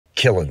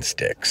Killing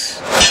Sticks,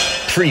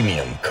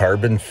 premium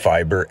carbon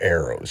fiber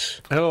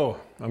arrows. Hello,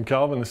 I'm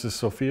Calvin. This is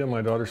Sophia,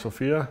 my daughter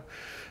Sophia.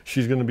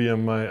 She's going to be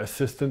my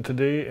assistant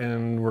today,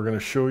 and we're going to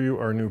show you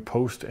our new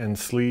post and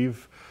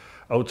sleeve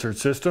outsert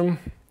system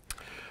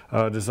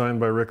designed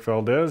by Rick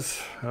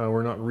Valdez.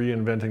 We're not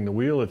reinventing the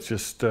wheel. It's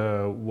just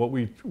what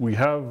we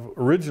have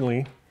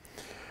originally.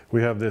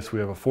 We have this. We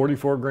have a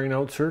 44 grain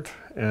outsert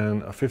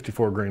and a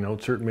 54 grain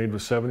outsert made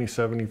with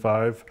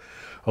 70-75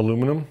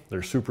 aluminum.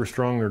 They're super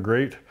strong. They're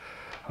great.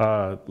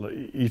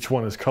 Each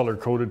one is color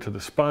coded to the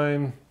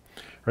spine,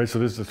 right? So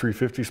this is the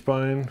 350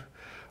 spine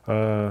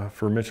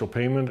for Mitchell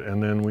Payment,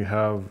 and then we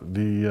have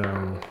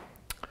the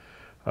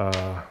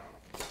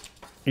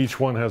each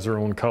one has their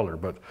own color.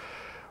 But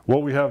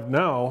what we have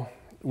now,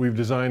 we've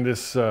designed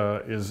this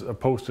is a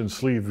post and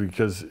sleeve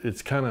because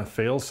it's kind of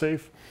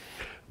fail-safe.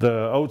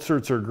 The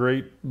outserts are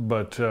great,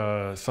 but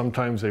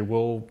sometimes they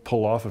will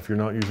pull off if you're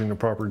not using the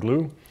proper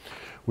glue.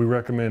 We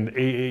recommend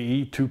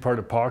AAE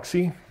 2-part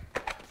epoxy.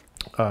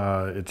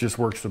 It just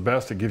works the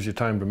best. It gives you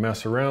time to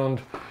mess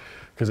around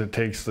because it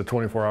takes the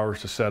 24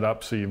 hours to set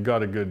up. So you've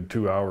got a good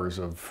 2 hours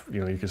of,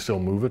 you can still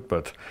move it.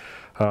 But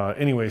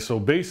anyway, so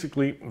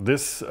basically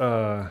this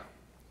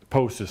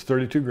post is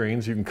 32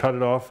 grains. You can cut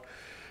it off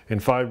in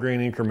 5 grain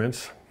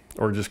increments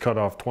or just cut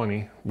off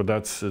 20, but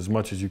that's as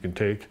much as you can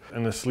take.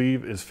 And the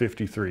sleeve is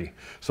 53.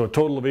 So a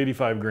total of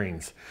 85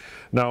 grains.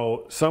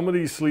 Now, some of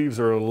these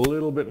sleeves are a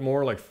little bit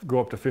more, like go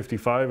up to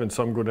 55 and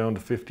some go down to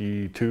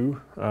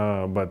 52,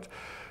 but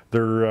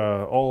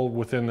they're all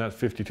within that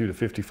 52 to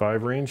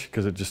 55 range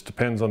because it just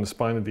depends on the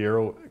spine of the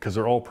arrow because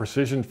they're all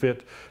precision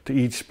fit to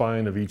each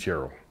spine of each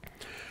arrow.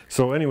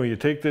 So anyway, you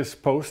take this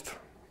post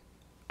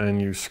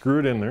and you screw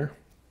it in there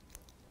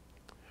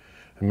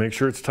and make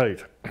sure it's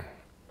tight.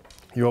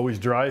 You always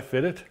dry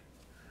fit it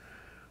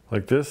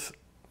like this,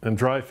 and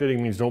dry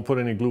fitting means don't put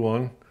any glue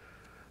on.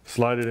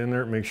 Slide it in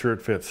there, make sure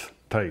it fits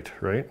tight,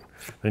 right?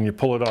 Then you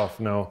pull it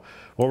off. Now,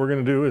 what we're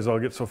gonna do is, I'll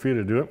get Sophia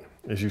to do it,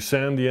 is you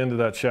sand the end of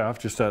that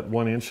shaft, just that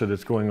 1 inch that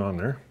it's going on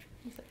there.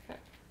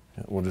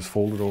 Yeah, we'll just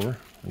fold it over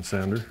and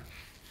sand her.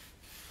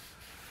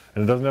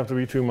 And it doesn't have to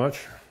be too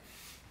much.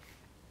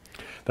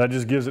 That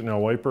just gives it, now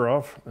wipe her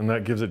off, and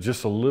that gives it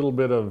just a little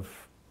bit of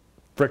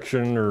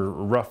friction or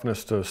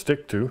roughness to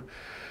stick to.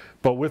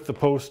 But with the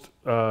post,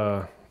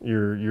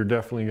 you're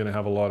definitely going to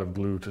have a lot of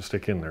glue to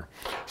stick in there.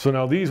 So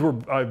now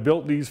I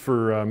built these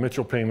for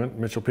Mitchell Payment.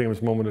 Mitchell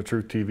Payment's Moment of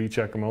Truth TV.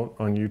 Check them out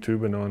on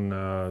YouTube and on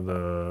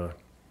the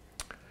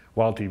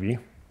Wild TV.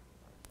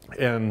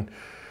 And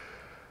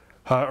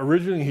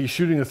originally he's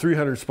shooting the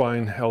 300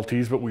 spine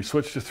LTs, but we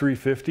switched to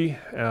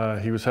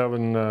 350. He was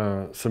having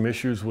some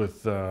issues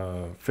with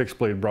fixed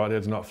blade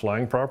broadheads not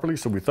flying properly,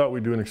 so we thought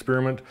we'd do an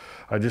experiment.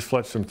 I just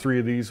fletched some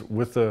 3 of these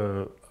with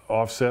the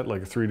offset,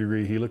 like a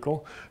 3-degree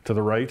helical to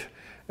the right,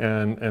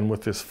 and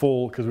with this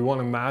full, because we want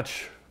to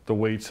match the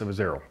weights of his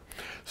arrow.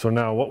 So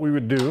now what we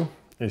would do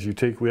is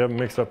we haven't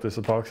mixed up this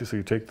epoxy, so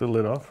you take the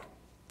lid off.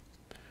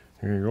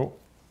 Here you go.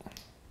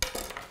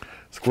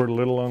 Squirt a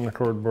little on the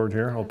cardboard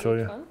here, I'll tell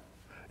you.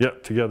 Yeah,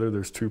 together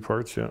there's 2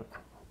 parts, yeah.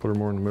 Put her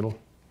more in the middle.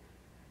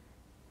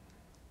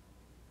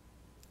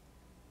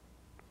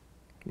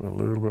 A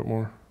little bit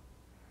more.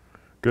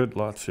 Good,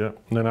 lots, yeah.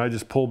 And then I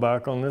just pull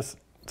back on this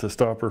to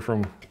stop her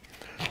from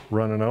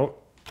running out,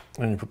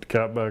 and you put the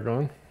cap back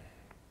on.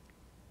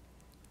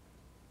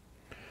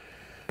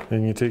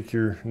 And you take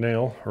your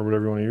nail, or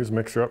whatever you want to use,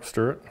 mix her up,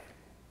 stir it.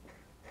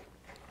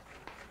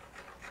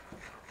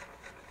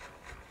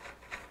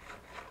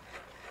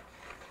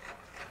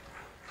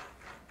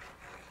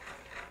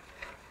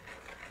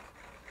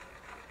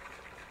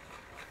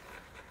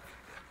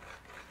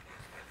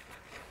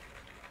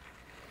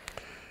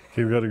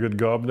 Okay, we've got a good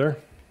gob there.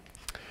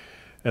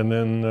 And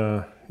then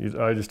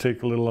I just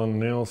take a little on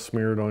the nail,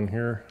 smear it on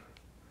here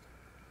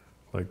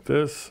like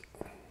this.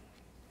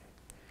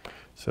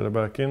 Set it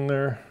back in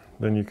there.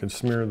 Then you can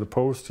smear the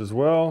post as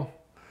well,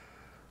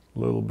 a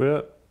little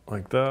bit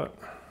like that.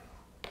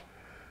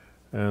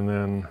 And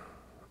then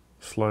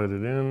slide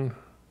it in.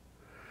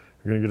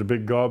 You're gonna get a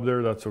big gob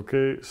there, that's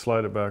okay.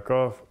 Slide it back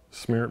off,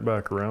 smear it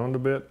back around a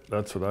bit.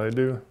 That's what I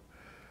do.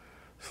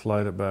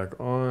 Slide it back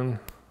on.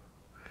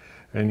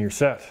 And you're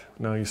set.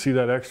 Now you see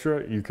that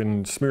extra, you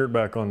can smear it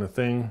back on the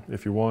thing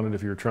if you wanted,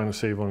 if you're trying to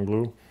save on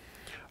glue.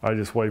 I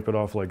just wipe it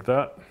off like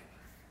that.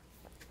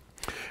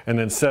 And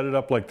then set it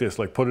up like this,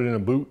 like put it in a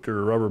boot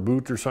or a rubber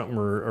boot or something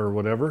or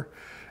whatever,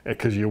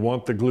 because you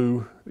want the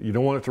glue, you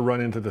don't want it to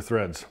run into the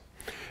threads.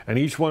 And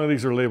each one of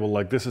these are labeled,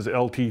 like this is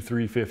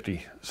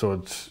LT350, so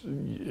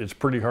it's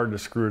pretty hard to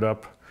screw it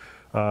up,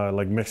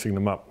 like mixing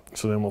them up.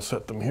 So then we'll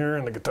set them here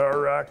in the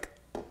guitar rack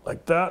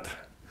like that.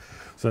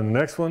 So then the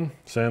next one,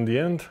 sand the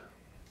end.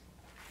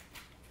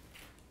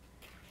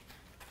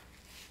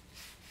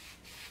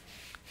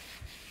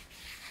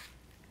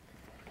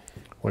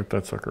 Wipe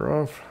that sucker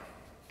off.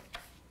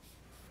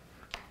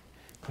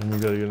 And you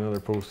gotta get another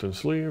post and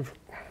sleeve.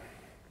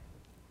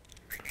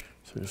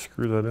 So you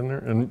screw that in there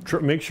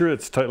and make sure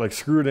it's tight, like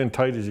screw it in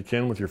tight as you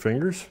can with your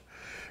fingers,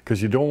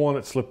 because you don't want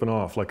it slipping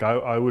off. Like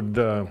I would,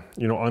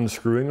 you know,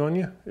 unscrewing on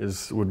you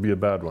would be a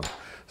bad one.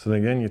 So then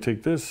again, you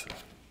take this,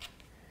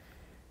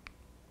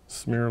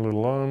 smear a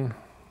little on,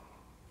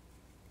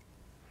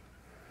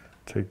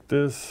 take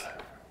this,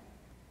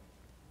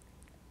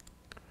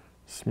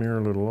 smear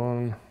a little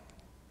on,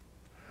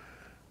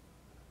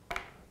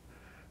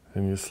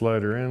 and you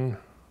slide her in,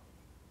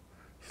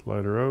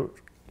 slide her out,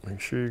 make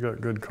sure you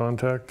got good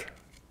contact,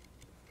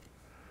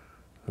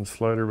 and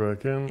slide her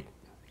back in,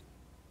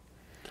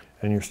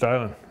 and you're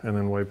styling, and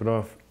then wipe it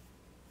off.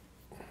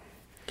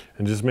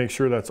 And just make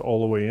sure that's all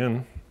the way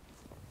in.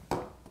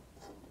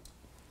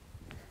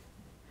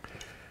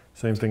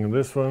 Same thing with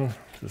this one,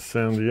 just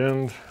sand the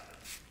end.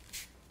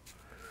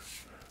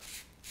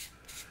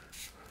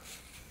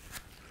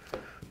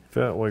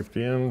 That, wipe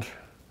the end,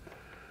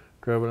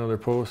 grab another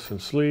post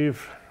and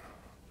sleeve.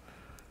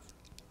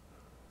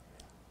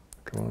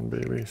 Come on,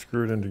 baby,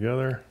 screw it in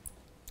together.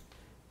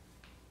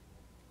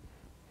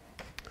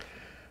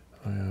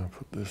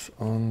 Put this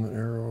on the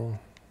arrow,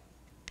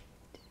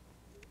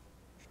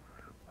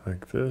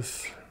 like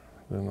this,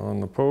 then on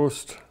the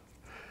post,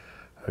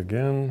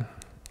 again,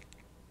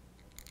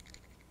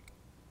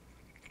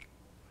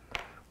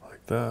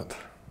 like that.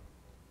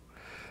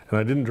 And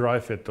I didn't dry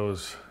fit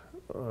those,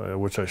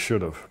 which I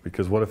should have,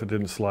 because what if it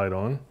didn't slide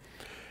on?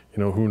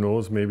 You know, who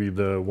knows, maybe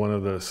one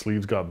of the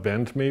sleeves got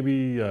bent,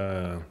 maybe,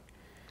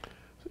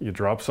 you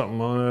drop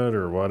something on it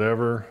or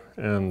whatever,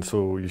 and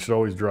so you should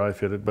always dry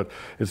fit it. But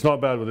it's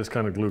not bad with this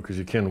kind of glue because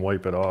you can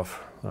wipe it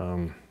off.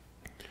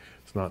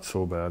 It's not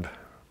so bad.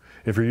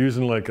 If you're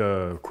using like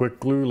a quick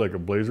glue, like a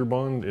Blazer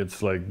Bond,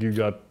 it's like you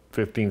got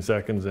 15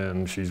 seconds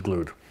and she's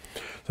glued.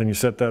 Then you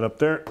set that up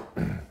there.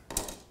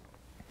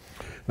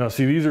 Now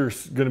see, these are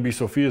going to be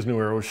Sophia's new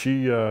arrows.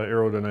 She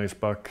arrowed a nice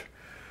buck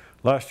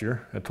last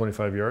year at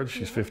 25 yards.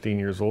 She's 15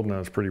 years old and I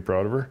was pretty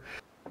proud of her.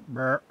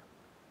 Burr,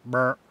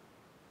 burr.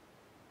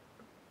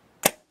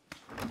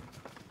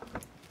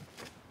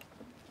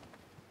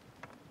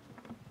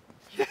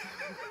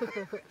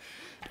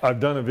 I've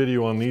done a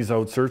video on these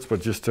outserts,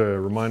 but just to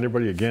remind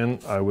everybody again,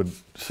 I would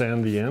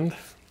sand the end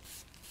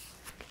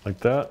like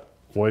that,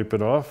 wipe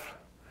it off,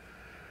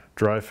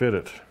 dry fit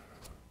it.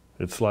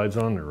 It slides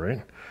on there,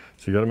 right?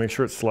 So you got to make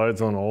sure it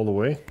slides on all the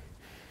way.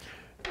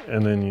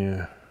 And then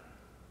you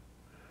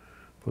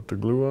put the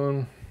glue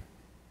on.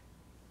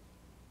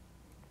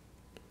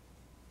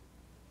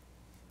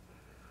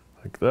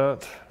 Like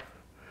that.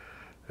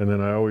 And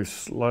then I always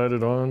slide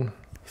it on,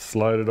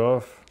 slide it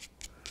off.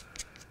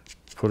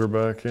 Put her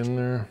back in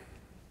there.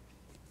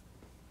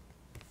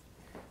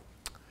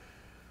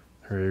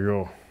 There you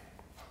go.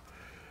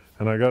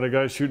 And I got a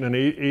guy shooting an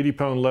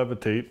 80-pound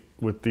levitate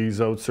with these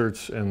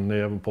outserts and they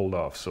haven't pulled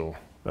off, so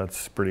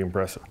that's pretty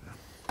impressive.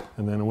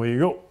 And then away you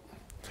go.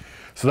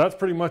 So that's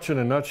pretty much in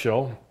a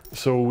nutshell.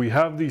 So we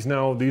have these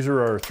now, these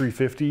are our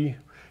 350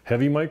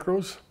 heavy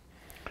micros.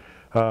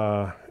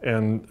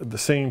 And the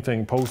same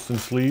thing, post and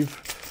sleeve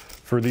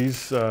for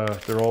these,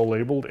 they're all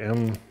labeled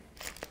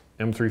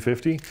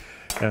M350.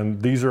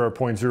 And these are our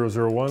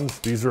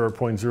 .001s, these are our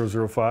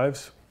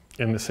 .005s,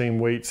 in the same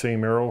weight,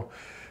 same arrow,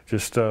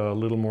 just a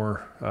little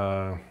more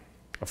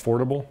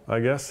affordable, I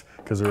guess,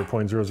 because they're a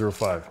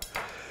 .005.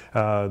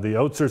 The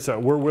outserts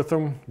that were with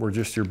them were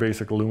just your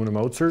basic aluminum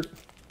outsert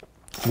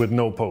with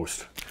no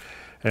post.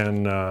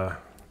 And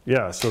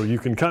yeah, so you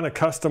can kind of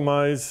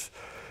customize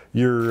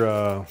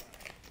your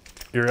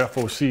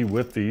FOC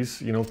with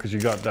these, you know, because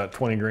you got that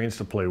 20 grains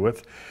to play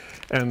with.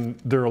 And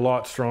they're a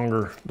lot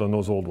stronger than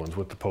those old ones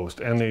with the post.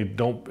 And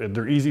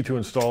they're easy to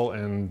install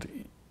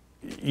and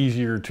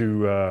easier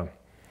to,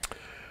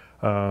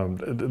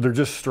 they're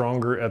just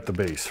stronger at the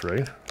base,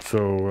 right?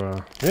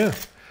 So yeah,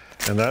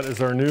 and that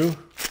is our new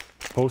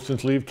post and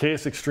sleeve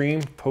KS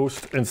Extreme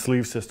post and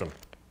sleeve system.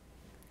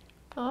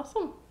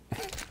 Awesome.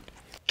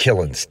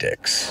 Killing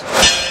Sticks.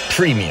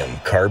 Premium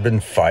carbon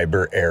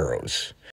fiber arrows.